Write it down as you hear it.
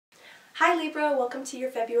Hi Libra, welcome to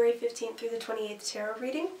your February 15th through the 28th tarot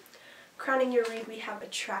reading. Crowning your read we have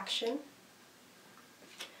Attraction,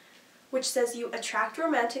 which says you attract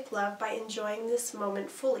romantic love by enjoying this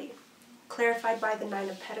moment fully. Clarified by the Knight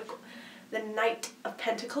of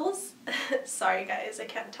Pentacles. Sorry guys, I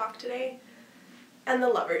can't talk today. And the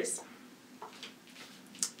Lovers.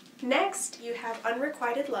 Next, you have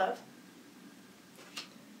Unrequited Love,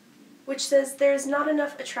 which says there is not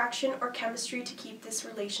enough attraction or chemistry to keep this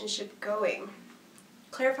relationship going.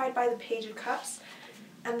 Clarified by the Page of Cups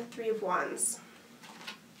and the Three of Wands.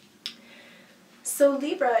 So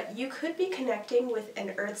Libra, you could be connecting with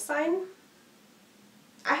an earth sign.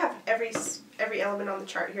 I have every element on the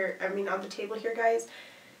chart here, on the table here, guys.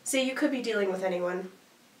 So you could be dealing with anyone.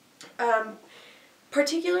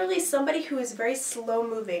 Particularly somebody who is very slow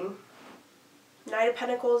moving. Knight of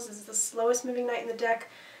Pentacles is the slowest moving knight in the deck.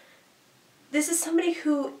 This is somebody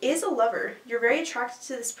who is a lover. You're very attracted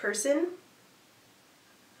to this person.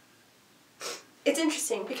 It's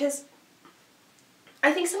interesting because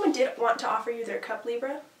I think someone did want to offer you their cup,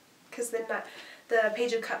 Libra, because the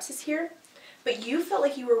Page of Cups is here, but you felt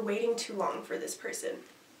like you were waiting too long for this person.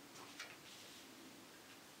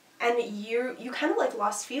 And you kind of like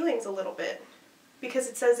lost feelings a little bit because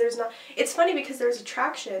it says there's not, it's funny because there's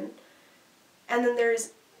attraction and then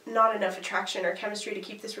there's not enough attraction or chemistry to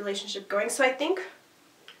keep this relationship going. So I think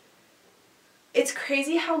it's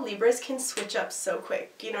crazy how Libras can switch up so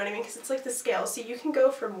quick, you know what I mean? Because it's like the scale. So you can go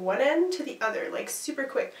from one end to the other, like super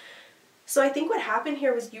quick. So I think what happened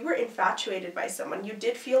here was you were infatuated by someone. You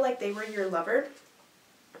did feel like they were your lover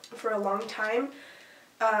for a long time,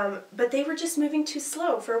 but they were just moving too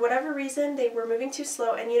slow. For whatever reason, they were moving too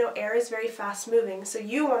slow, and you know, air is very fast moving. So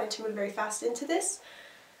you wanted to move very fast into this.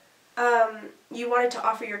 You wanted to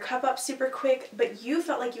offer your cup up super quick, but you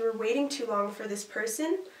felt like you were waiting too long for this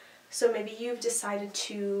person. So maybe you've decided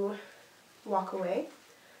to walk away.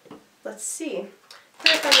 Let's see.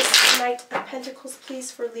 Clarify this Knight of Pentacles, please,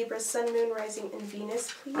 for Libra, Sun, Moon, Rising, and Venus,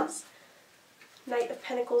 please. Knight of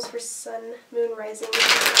Pentacles for Sun, Moon, Rising,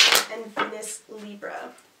 and Venus,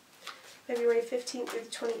 Libra. February 15th through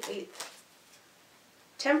the 28th.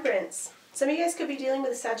 Temperance. Some of you guys could be dealing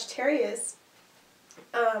with a Sagittarius.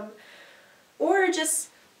 Or just,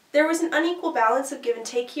 there was an unequal balance of give and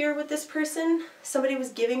take here with this person. Somebody was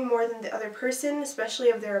giving more than the other person,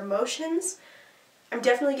 especially of their emotions. I'm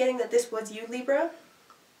definitely getting that this was you, Libra.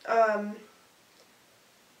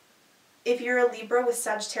 If you're a Libra with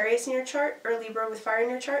Sagittarius in your chart, or Libra with fire in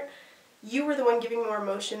your chart, you were the one giving more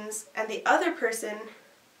emotions, and the other person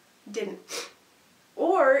didn't.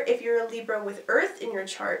 Or if you're a Libra with Earth in your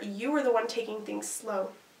chart, you were the one taking things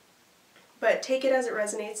slow. But take it as it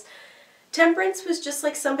resonates. Temperance was just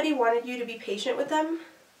like somebody wanted you to be patient with them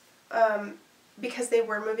because they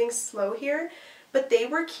were moving slow here, but they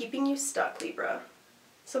were keeping you stuck, Libra.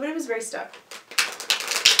 Somebody was very stuck.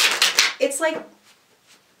 It's like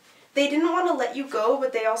they didn't want to let you go,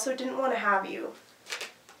 but they also didn't want to have you.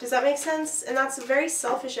 Does that make sense? And that's a very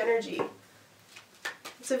selfish energy.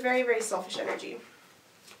 It's a very, very selfish energy.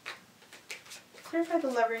 Clarify the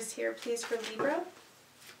Lovers here, please, for Libra.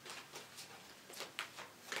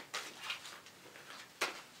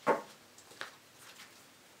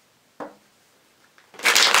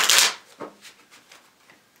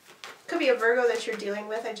 Could be a Virgo that you're dealing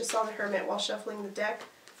with. I just saw the Hermit while shuffling the deck.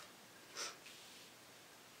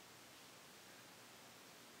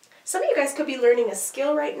 Some of you guys could be learning a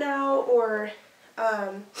skill right now, or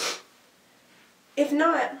if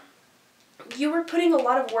not, you were putting a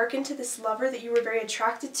lot of work into this lover that you were very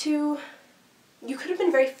attracted to. You could have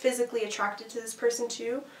been very physically attracted to this person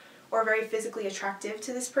too, or very physically attractive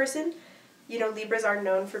to this person. You know, Libras are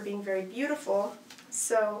known for being very beautiful.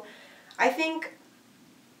 So I think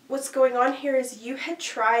what's going on here is you had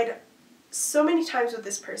tried so many times with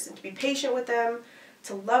this person to be patient with them,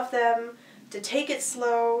 to love them, to take it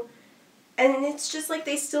slow, and it's just like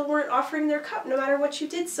they still weren't offering their cup no matter what you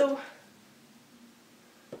did. So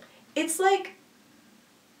it's like,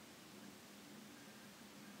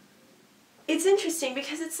 it's interesting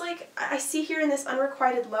because it's like, I see here in this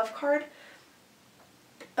Unrequited Love card,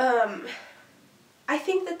 I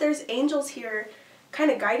think that there's angels here kind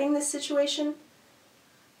of guiding this situation.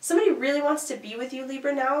 Somebody really wants to be with you,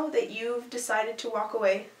 Libra, now that you've decided to walk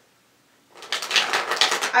away.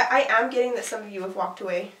 I am getting that some of you have walked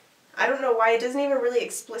away. I don't know why. It doesn't even really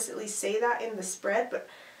explicitly say that in the spread, but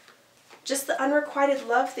just the unrequited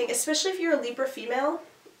love thing, especially if you're a Libra female,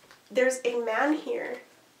 there's a man here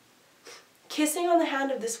kissing on the hand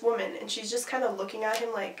of this woman, and she's just kind of looking at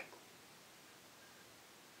him like,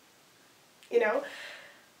 you know?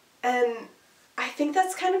 And I think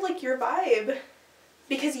that's kind of like your vibe.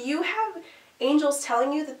 Because you have angels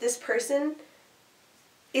telling you that this person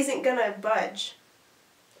isn't gonna budge.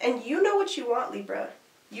 And you know what you want, Libra.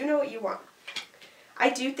 You know what you want. I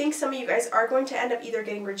do think some of you guys are going to end up either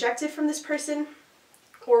getting rejected from this person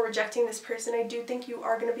or rejecting this person. I do think you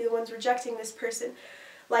are going to be the ones rejecting this person.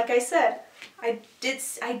 Like I said, I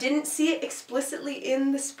didn't see it explicitly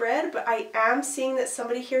in the spread, but I am seeing that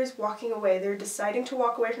somebody here is walking away. They're deciding to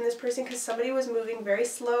walk away from this person because somebody was moving very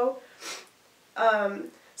slow.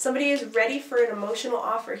 Somebody is ready for an emotional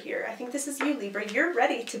offer here. I think this is you, Libra. You're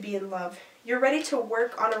ready to be in love. You're ready to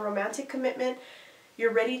work on a romantic commitment.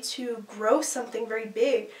 You're ready to grow something very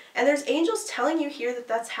big. And there's angels telling you here that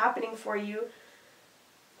that's happening for you.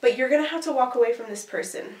 But you're going to have to walk away from this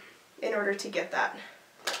person in order to get that.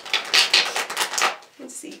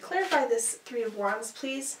 Let's see. Clarify this Three of Wands,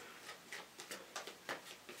 please.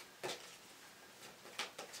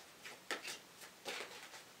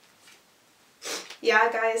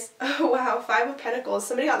 Yeah, guys. Oh, wow. Five of Pentacles.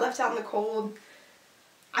 Somebody got left out in the cold.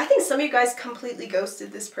 I think some of you guys completely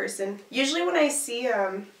ghosted this person. Usually when I see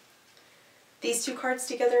these two cards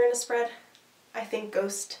together in a spread, I think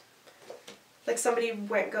ghost. Like somebody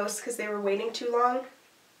went ghost because they were waiting too long.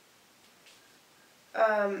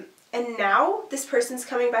 And now this person's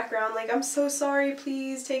coming back around like, I'm so sorry,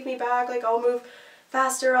 please take me back. Like, I'll move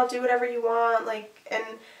faster, I'll do whatever you want. Like, and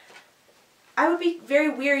I would be very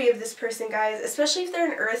weary of this person, guys, especially if they're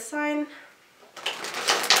an earth sign.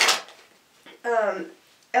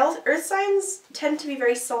 Earth signs tend to be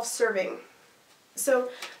very self-serving. So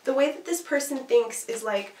the way that this person thinks is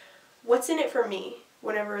like, what's in it for me?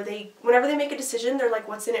 Whenever they make a decision, they're like,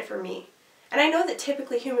 what's in it for me? And I know that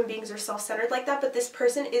typically human beings are self-centered like that, but this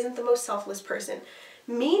person isn't the most selfless person.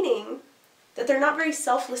 Meaning that they're not very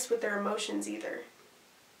selfless with their emotions either.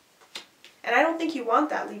 And I don't think you want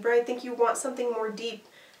that, Libra. I think you want something more deep.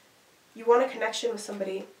 You want a connection with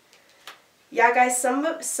somebody. Yeah, guys, some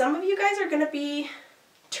of you guys are going to be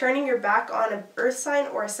turning your back on an earth sign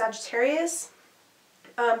or a Sagittarius.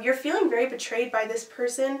 You're feeling very betrayed by this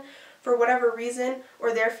person for whatever reason,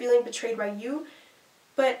 or they're feeling betrayed by you.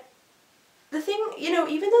 But the thing, you know,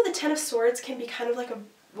 even though the Ten of Swords can be kind of like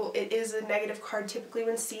well, it is a negative card typically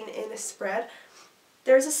when seen in a spread,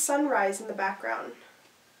 there's a sunrise in the background.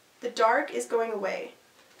 The dark is going away.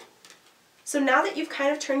 So now that you've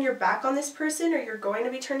kind of turned your back on this person, or you're going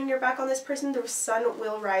to be turning your back on this person, the sun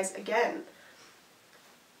will rise again.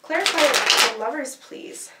 Clarify the Lovers,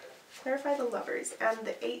 please. Clarify the Lovers and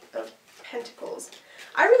the Eight of Pentacles.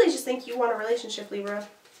 I really just think you want a relationship, Libra.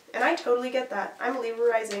 And I totally get that. I'm a Libra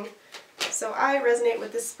rising. So I resonate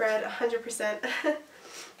with this spread 100%.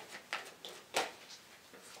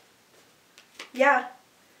 Yeah.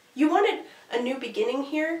 You wanted a new beginning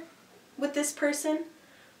here with this person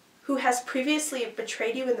who has previously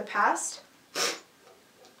betrayed you in the past.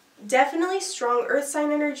 Definitely strong earth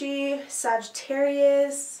sign energy,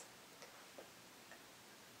 Sagittarius.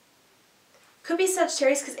 Could be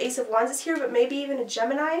Sagittarius because Ace of Wands is here, but maybe even a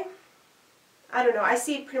Gemini. I don't know. I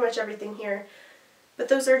see pretty much everything here. But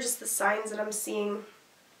those are just the signs that I'm seeing.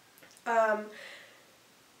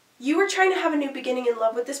 You were trying to have a new beginning in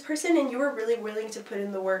love with this person, and you were really willing to put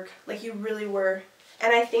in the work. Like, you really were.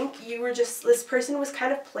 And I think you were just, this person was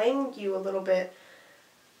kind of playing you a little bit.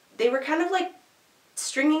 They were kind of like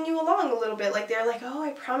stringing you along a little bit. Like, they're like, oh,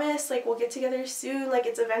 I promise, like, we'll get together soon. Like,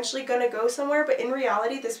 it's eventually going to go somewhere. But in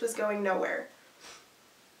reality, this was going nowhere.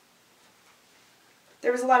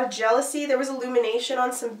 There was a lot of jealousy. There was illumination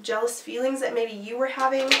on some jealous feelings that maybe you were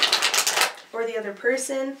having or the other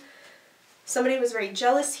person. Somebody was very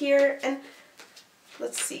jealous here. And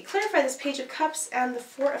let's see, clarify this Page of Cups and the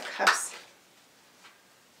Four of Cups.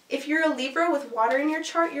 If you're a Libra with water in your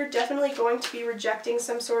chart, you're definitely going to be rejecting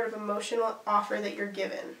some sort of emotional offer that you're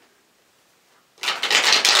given.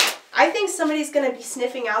 I think somebody's going to be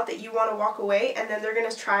sniffing out that you want to walk away, and then they're going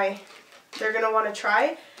to try. They're going to want to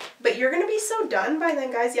try, but you're going to be so done by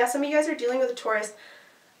then, guys. Yeah, some of you guys are dealing with a Taurus.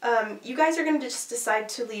 You guys are going to just decide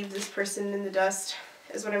to leave this person in the dust,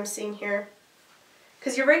 is what I'm seeing here.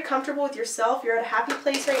 Because you're very comfortable with yourself. You're at a happy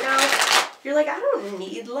place right now. You're like, I don't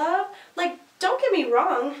need love. Like, don't get me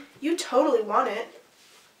wrong. You totally want it.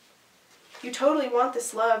 You totally want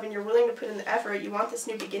this love, and you're willing to put in the effort. You want this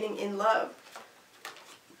new beginning in love.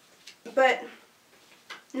 But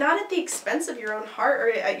not at the expense of your own heart or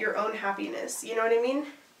at your own happiness. You know what I mean?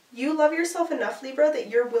 You love yourself enough, Libra, that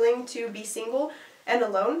you're willing to be single and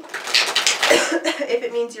alone if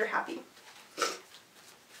it means you're happy.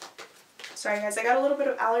 Sorry, guys. I got a little bit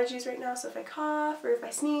of allergies right now, so if I cough or if I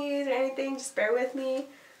sneeze or anything, just bear with me.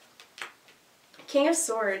 King of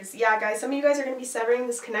Swords. Yeah, guys, some of you guys are going to be severing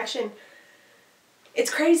this connection. It's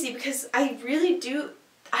crazy because I really,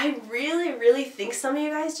 really think some of you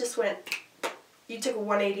guys just went, you took a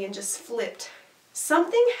 180 and just flipped.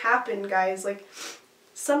 Something happened, guys. Like,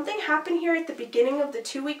 something happened here at the beginning of the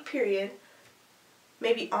 2-week period,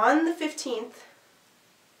 maybe on the 15th,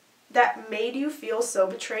 that made you feel so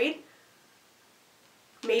betrayed,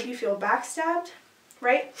 made you feel backstabbed,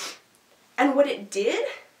 right? And what it did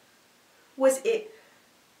was it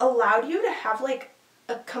allowed you to have like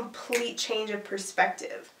a complete change of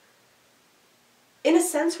perspective. In a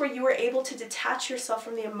sense where you were able to detach yourself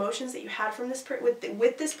from the emotions that you had from this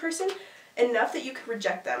with this person enough that you could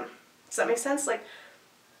reject them. Does that make sense? Like,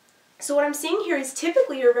 so what I'm seeing here is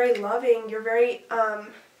typically you're very loving, you're very,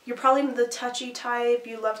 you're probably the touchy type,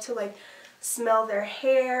 you love to like smell their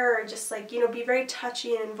hair or just like, you know, be very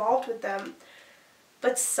touchy and involved with them.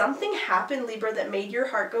 But something happened, Libra, that made your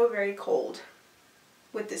heart go very cold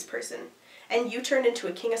with this person. And you turned into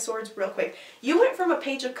a King of Swords real quick. You went from a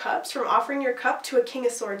Page of Cups, from offering your cup, to a King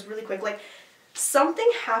of Swords really quick. Like, something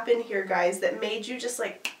happened here, guys, that made you just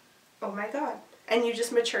like, oh my God. And you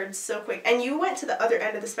just matured so quick. And you went to the other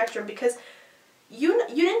end of the spectrum because you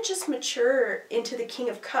didn't just mature into the King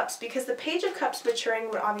of Cups, because the Page of Cups maturing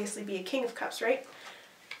would obviously be a King of Cups, right?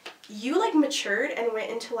 You like matured and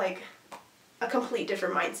went into like a complete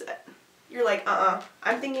different mindset. You're like,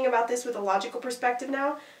 I'm thinking about this with a logical perspective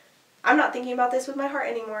now. I'm not thinking about this with my heart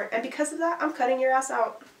anymore. And because of that, I'm cutting your ass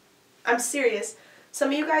out. I'm serious.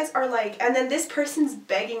 Some of you guys are like, and then this person's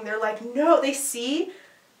begging. They're like, no, they see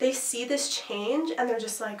this change and they're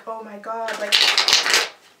just like, oh my God, like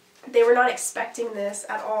they were not expecting this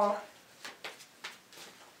at all.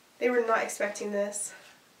 They were not expecting this.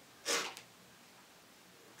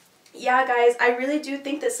 Yeah, guys, I really do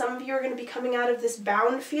think that some of you are going to be coming out of this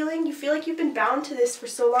bound feeling. You feel like you've been bound to this for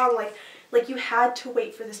so long, like you had to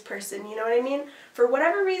wait for this person, you know what I mean? For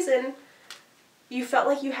whatever reason, you felt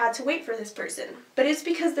like you had to wait for this person. But it's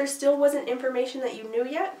because there still wasn't information that you knew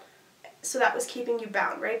yet, so that was keeping you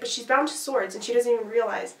bound, right? But she's bound to swords, and she doesn't even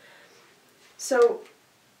realize. So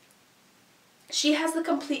she has the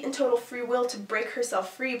complete and total free will to break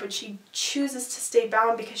herself free, but she chooses to stay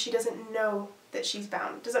bound because she doesn't know that she's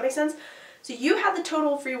bound. Does that make sense? So you had the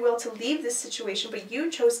total free will to leave this situation, but you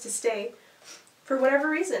chose to stay for whatever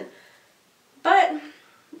reason. But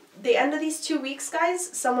the end of these 2 weeks, guys,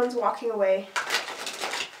 someone's walking away.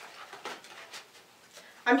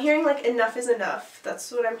 I'm hearing like enough is enough.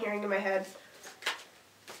 That's what I'm hearing in my head.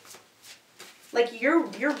 Like you're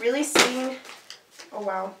really seeing, oh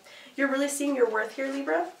wow, you're really seeing your worth here,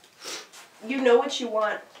 Libra. You know what you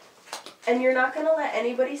want, and you're not gonna let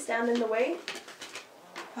anybody stand in the way.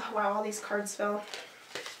 Oh wow, all these cards fell.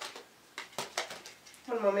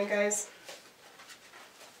 One moment, guys.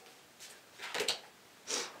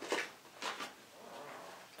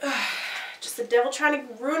 Just the devil trying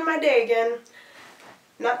to ruin my day again.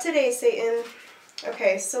 Not today, Satan.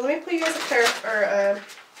 Okay, so let me put you guys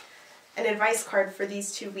an advice card for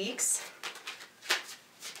these 2 weeks.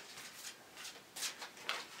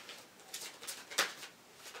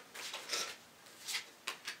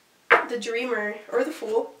 The Dreamer, or the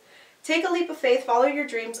Fool. Take a leap of faith, follow your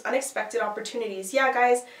dreams, unexpected opportunities. Yeah,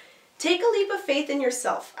 guys, take a leap of faith in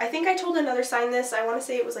yourself. I think I told another sign this. I want to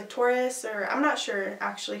say it was like Taurus, or I'm not sure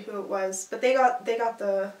actually who it was, but they got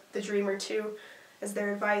the Dreamer too as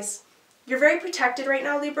their advice. You're very protected right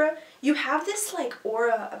now, Libra. You have this like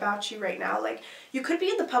aura about you right now. Like you could be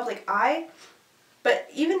in the public eye, but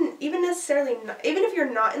even necessarily not, even if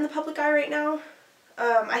you're not in the public eye right now,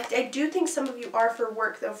 I do think some of you are for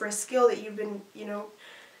work though, for a skill that you've been,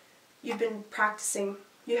 you've been practicing.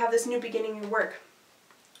 You have this new beginning in work.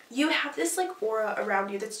 You have this like aura around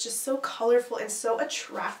you that's just so colorful and so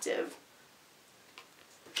attractive.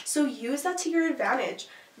 So use that to your advantage.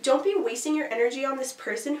 Don't be wasting your energy on this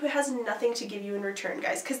person who has nothing to give you in return,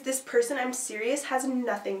 guys. Because this person, I'm serious, has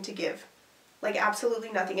nothing to give. Like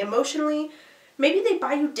absolutely nothing. Emotionally, maybe they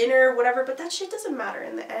buy you dinner or whatever, but that shit doesn't matter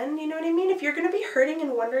in the end, you know what I mean? If you're going to be hurting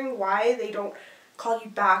and wondering why they don't call you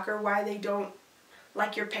back or why they don't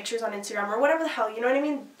like your pictures on Instagram or whatever the hell, you know what I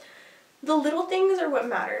mean? The little things are what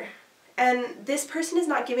matter. And this person is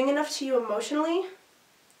not giving enough to you emotionally,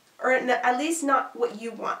 or at least not what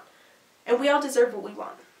you want. And we all deserve what we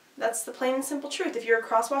want. That's the plain and simple truth. If you're a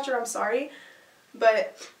cross-watcher, I'm sorry,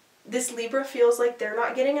 but this Libra feels like they're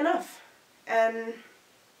not getting enough. And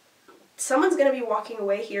someone's going to be walking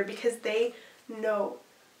away here because they know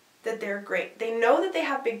that they're great. They know that they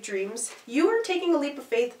have big dreams. You are taking a leap of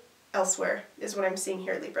faith elsewhere, is what I'm seeing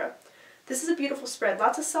here, Libra. This is a beautiful spread.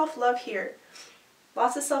 Lots of self-love here.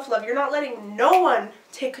 Lots of self-love. You're not letting no one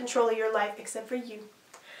take control of your life except for you.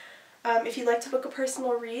 If you'd like to book a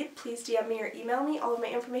personal read, please DM me or email me. All of my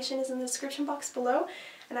information is in the description box below.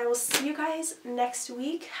 And I will see you guys next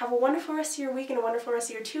week. Have a wonderful rest of your week and a wonderful rest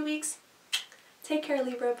of your 2 weeks. Take care,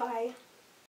 Libra. Bye.